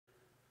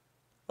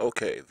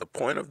Okay, the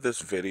point of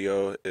this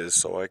video is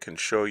so I can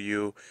show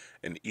you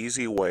an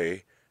easy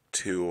way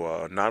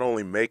to not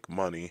only make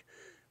money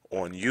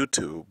on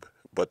YouTube,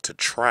 but to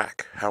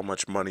track how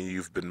much money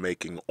you've been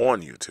making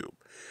on YouTube.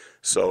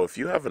 So if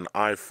you have an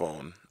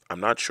iPhone,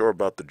 I'm not sure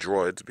about the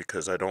droids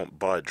because I don't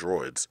buy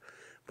droids,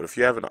 but if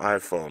you have an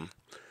iPhone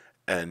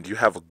and you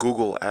have a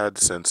Google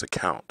AdSense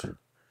account,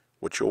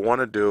 what you'll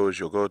want to do is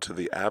you'll go to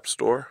the App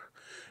Store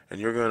and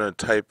you're going to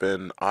type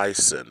in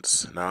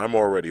iSense. Now, I'm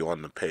already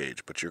on the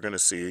page, but you're going to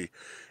see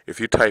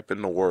if you type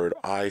in the word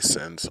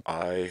iSense,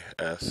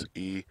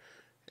 I-S-E-N-S-E,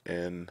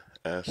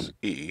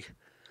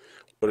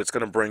 what it's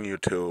going to bring you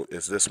to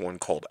is this one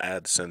called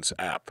AdSense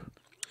app.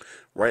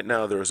 Right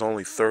now, there's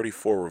only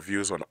 34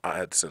 reviews on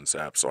AdSense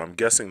app, so I'm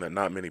guessing that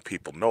not many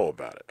people know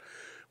about it.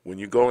 When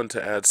you go into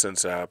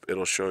AdSense app,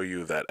 it'll show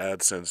you that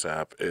AdSense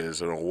app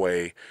is a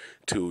way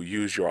to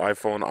use your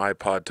iPhone,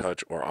 iPod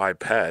Touch, or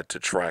iPad to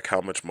track how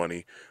much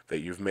money that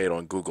you've made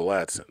on Google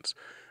AdSense.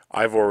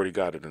 I've already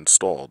got it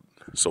installed,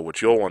 so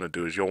what you'll want to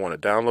do is you'll want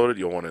to download it,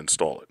 you'll want to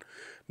install it.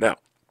 Now,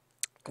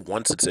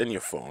 once it's in your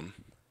phone,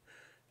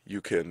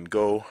 you can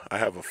go, I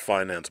have a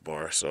finance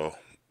bar, so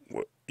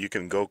you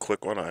can go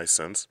click on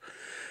iSense.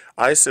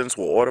 iSense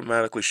will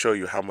automatically show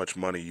you how much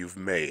money you've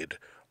made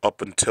up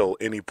until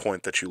any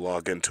point that you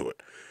log into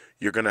it.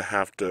 You're going to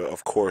have to,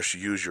 of course,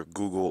 use your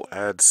Google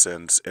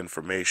AdSense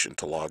information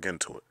to log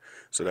into it.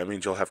 So that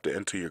means you'll have to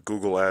enter your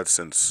Google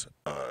AdSense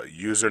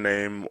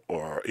username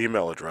or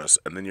email address,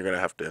 and then you're going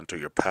to have to enter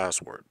your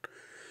password.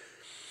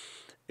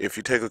 If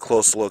you take a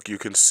close look, you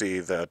can see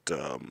that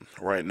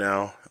right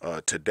now,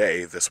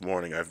 today, this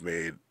morning, I've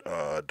made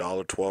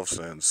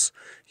 $1.12.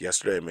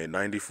 Yesterday, I made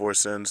 94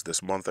 cents.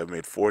 This month, I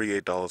made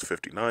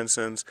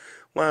 $48.59.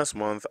 Last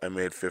month, I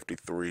made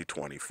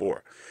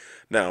 $53.24.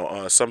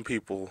 Now, some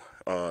people,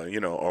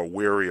 are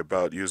weary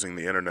about using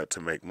the internet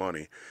to make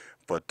money,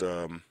 but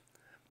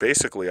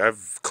basically,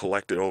 I've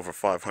collected over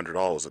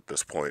 $500 at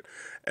this point,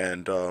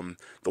 and the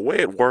way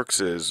it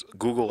works is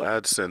Google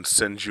AdSense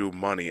sends you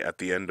money at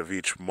the end of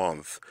each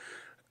month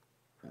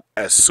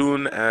as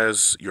soon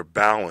as your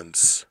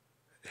balance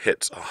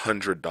hits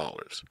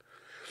 $100.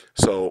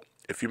 So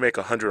if you make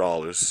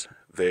 $100,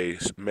 they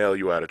mail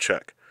you out a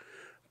check.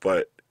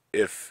 But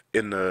if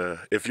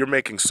you're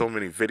making so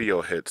many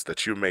video hits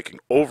that you're making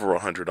over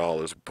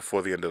 $100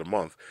 before the end of the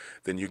month,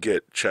 then you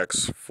get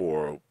checks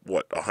for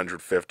what, $150,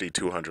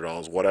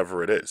 $200,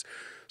 whatever it is.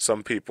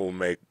 Some people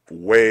make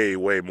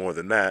way more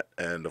than that,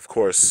 and of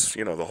course,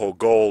 the whole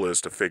goal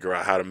is to figure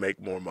out how to make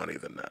more money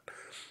than that.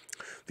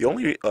 The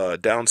only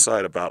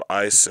downside about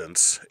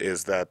iSense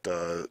is that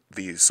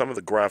some of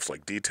the graphs,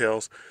 like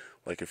details,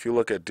 like if you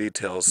look at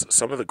details,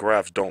 some of the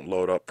graphs don't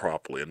load up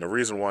properly, and the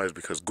reason why is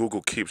because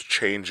Google keeps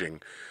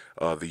changing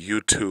the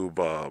YouTube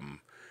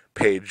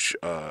page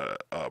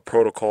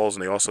protocols,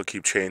 and they also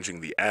keep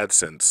changing the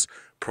AdSense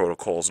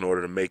protocols in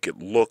order to make it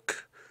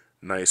look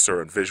nicer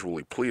and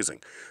visually pleasing.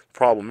 The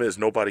problem is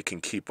nobody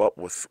can keep up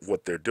with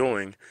what they're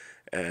doing,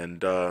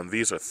 and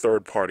these are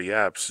third-party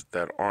apps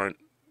that aren't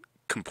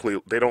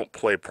complete. They don't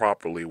play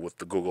properly with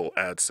the Google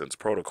AdSense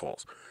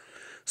protocols.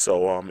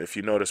 So if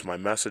you notice, my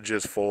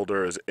messages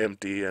folder is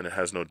empty and it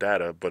has no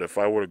data, but if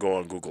I were to go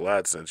on Google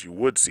AdSense, you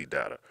would see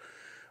data.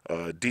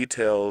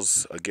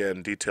 Details,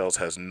 again, details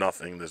has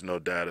nothing. There's no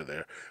data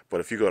there. But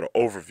if you go to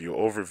overview,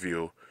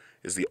 overview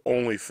is the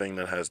only thing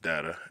that has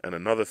data. And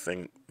another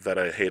thing that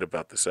I hate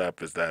about this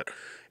app is that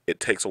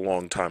it takes a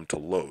long time to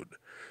load.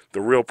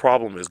 The real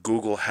problem is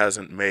Google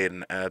hasn't made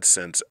an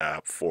AdSense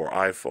app for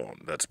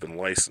iPhone that's been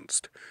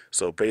licensed.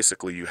 So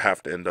basically you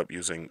have to end up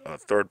using a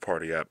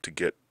third-party app to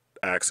get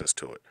access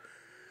to it.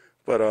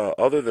 But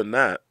other than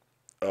that,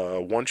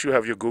 once you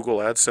have your Google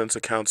AdSense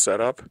account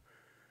set up,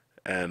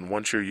 and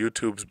once your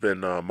YouTube's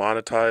been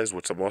monetized,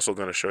 which I'm also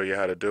going to show you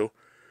how to do,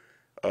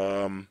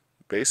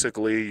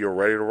 basically you're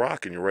ready to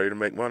rock and you're ready to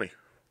make money.